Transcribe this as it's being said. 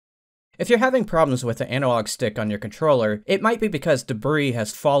If you're having problems with the analog stick on your controller, it might be because debris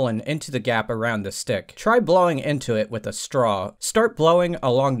has fallen into the gap around the stick. Try blowing into it with a straw. Start blowing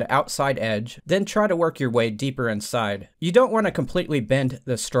along the outside edge, then try to work your way deeper inside. You don't want to completely bend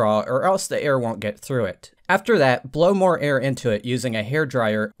the straw or else the air won't get through it. After that, blow more air into it using a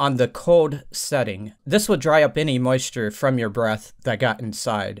hairdryer on the cold setting. This will dry up any moisture from your breath that got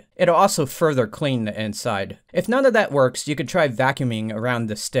inside. It'll also further clean the inside. If none of that works, you could try vacuuming around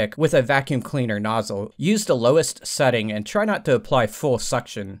the stick with a vacuum cleaner nozzle. Use the lowest setting and try not to apply full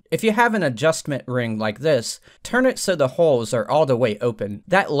suction. If you have an adjustment ring like this, turn it so the holes are all the way open.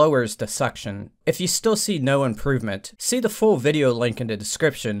 That lowers the suction. If you still see no improvement, see the full video link in the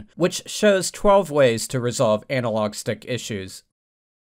description, which shows 12 ways to resolve analog stick issues.